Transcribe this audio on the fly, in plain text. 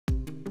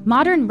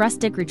Modern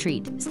rustic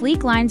retreat,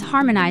 sleek lines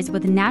harmonize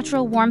with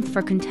natural warmth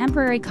for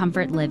contemporary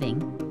comfort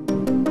living.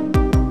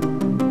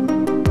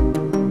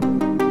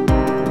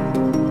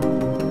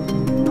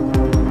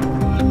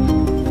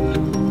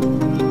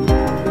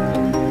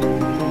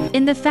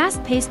 In the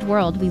fast-paced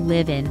world we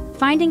live in,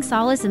 finding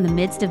solace in the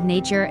midst of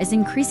nature is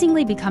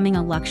increasingly becoming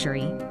a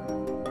luxury.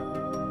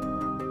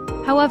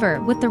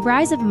 However, with the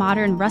rise of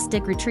modern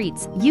rustic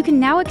retreats, you can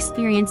now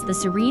experience the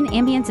serene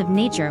ambience of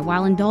nature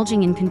while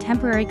indulging in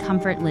contemporary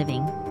comfort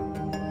living.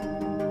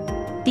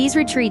 These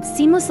retreats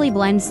seamlessly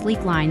blend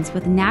sleek lines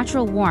with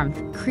natural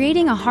warmth,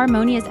 creating a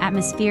harmonious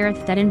atmosphere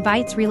that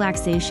invites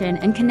relaxation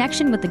and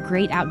connection with the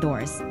great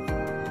outdoors.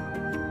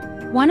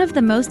 One of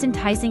the most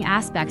enticing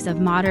aspects of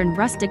modern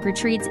rustic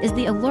retreats is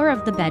the allure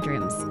of the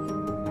bedrooms.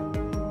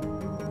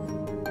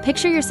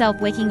 Picture yourself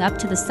waking up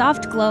to the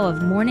soft glow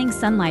of morning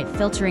sunlight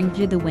filtering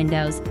through the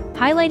windows,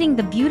 highlighting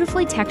the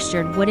beautifully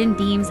textured wooden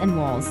beams and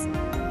walls.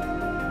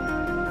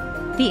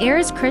 The air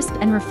is crisp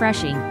and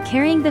refreshing,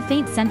 carrying the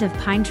faint scent of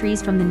pine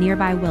trees from the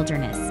nearby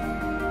wilderness.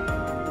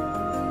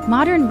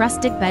 Modern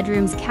rustic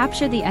bedrooms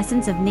capture the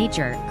essence of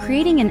nature,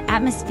 creating an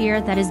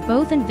atmosphere that is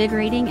both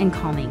invigorating and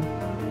calming.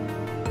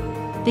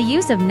 The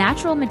use of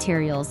natural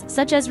materials,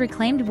 such as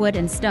reclaimed wood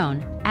and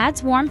stone,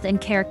 adds warmth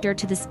and character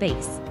to the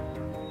space.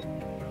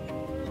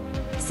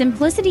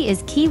 Simplicity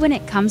is key when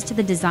it comes to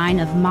the design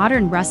of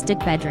modern rustic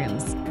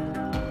bedrooms.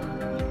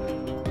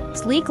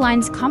 Sleek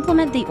lines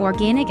complement the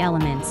organic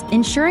elements,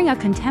 ensuring a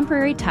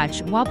contemporary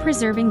touch while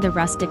preserving the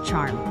rustic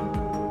charm.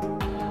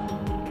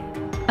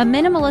 A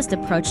minimalist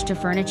approach to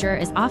furniture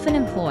is often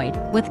employed,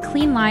 with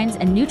clean lines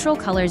and neutral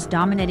colors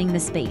dominating the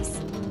space.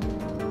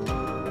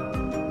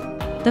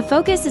 The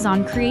focus is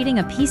on creating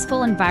a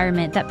peaceful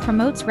environment that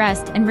promotes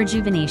rest and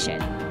rejuvenation.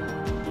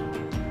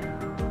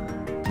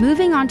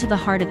 Moving on to the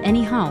heart of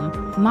any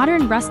home,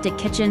 modern rustic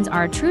kitchens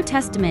are a true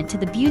testament to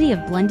the beauty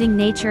of blending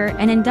nature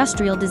and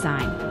industrial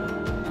design.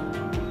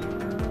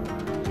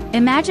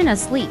 Imagine a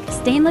sleek,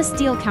 stainless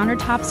steel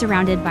countertop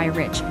surrounded by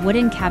rich,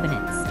 wooden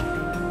cabinets.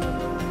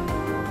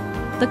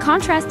 The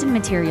contrast in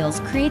materials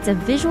creates a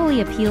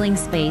visually appealing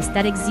space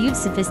that exudes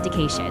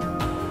sophistication.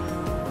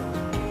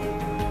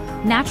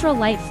 Natural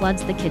light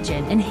floods the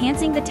kitchen,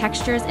 enhancing the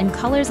textures and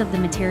colors of the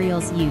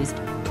materials used.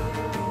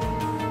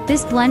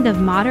 This blend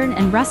of modern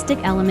and rustic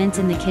elements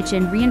in the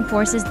kitchen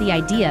reinforces the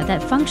idea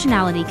that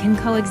functionality can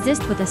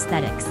coexist with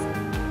aesthetics.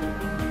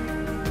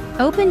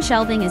 Open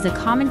shelving is a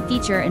common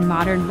feature in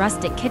modern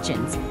rustic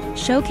kitchens,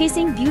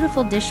 showcasing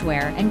beautiful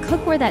dishware and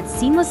cookware that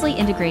seamlessly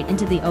integrate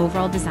into the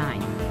overall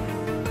design.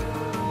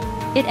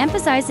 It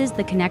emphasizes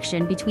the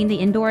connection between the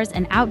indoors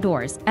and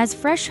outdoors, as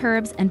fresh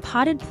herbs and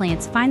potted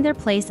plants find their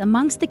place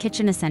amongst the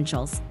kitchen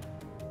essentials.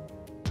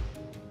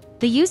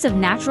 The use of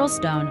natural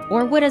stone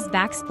or wood as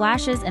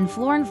backsplashes and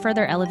flooring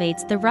further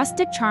elevates the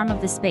rustic charm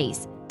of the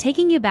space,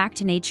 taking you back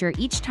to nature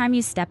each time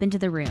you step into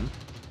the room.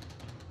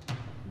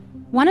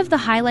 One of the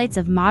highlights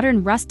of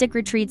modern rustic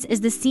retreats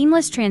is the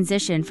seamless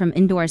transition from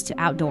indoors to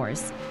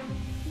outdoors.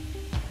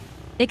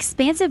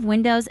 Expansive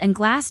windows and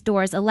glass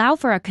doors allow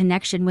for a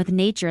connection with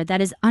nature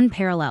that is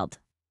unparalleled.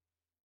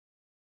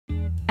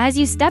 As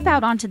you step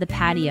out onto the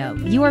patio,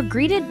 you are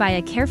greeted by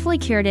a carefully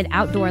curated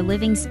outdoor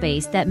living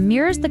space that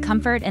mirrors the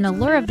comfort and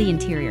allure of the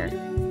interior.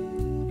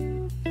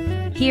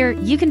 Here,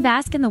 you can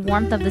bask in the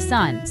warmth of the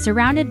sun,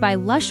 surrounded by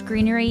lush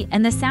greenery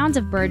and the sounds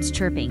of birds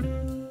chirping.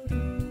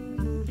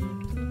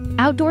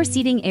 Outdoor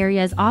seating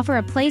areas offer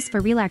a place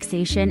for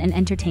relaxation and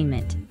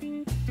entertainment.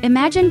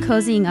 Imagine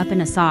cozying up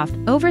in a soft,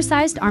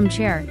 oversized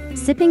armchair,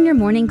 sipping your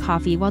morning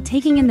coffee while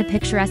taking in the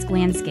picturesque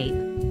landscape.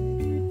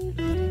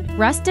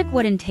 Rustic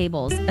wooden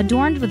tables,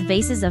 adorned with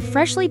vases of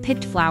freshly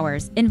picked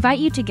flowers, invite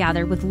you to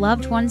gather with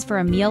loved ones for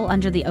a meal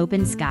under the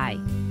open sky.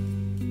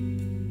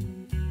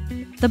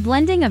 The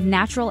blending of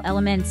natural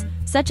elements,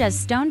 such as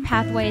stone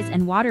pathways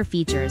and water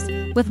features,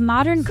 with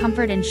modern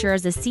comfort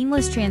ensures a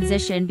seamless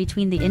transition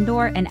between the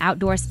indoor and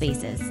outdoor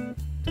spaces.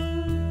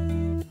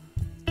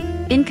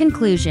 In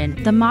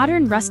conclusion, the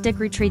modern rustic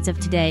retreats of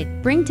today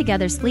bring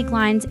together sleek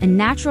lines and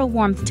natural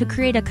warmth to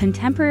create a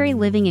contemporary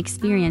living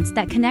experience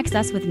that connects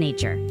us with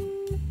nature.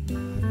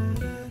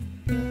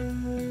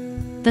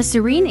 The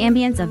serene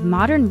ambience of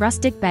modern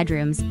rustic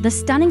bedrooms, the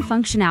stunning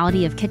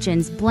functionality of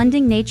kitchens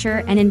blending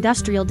nature and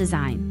industrial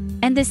design,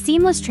 and the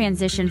seamless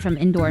transition from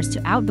indoors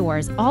to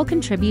outdoors all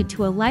contribute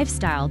to a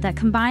lifestyle that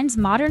combines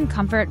modern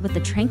comfort with the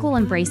tranquil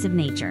embrace of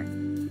nature.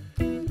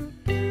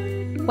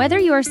 Whether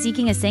you are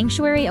seeking a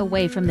sanctuary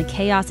away from the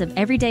chaos of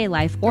everyday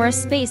life or a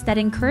space that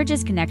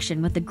encourages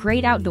connection with the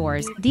great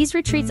outdoors, these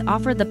retreats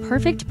offer the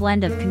perfect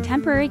blend of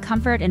contemporary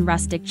comfort and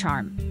rustic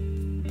charm.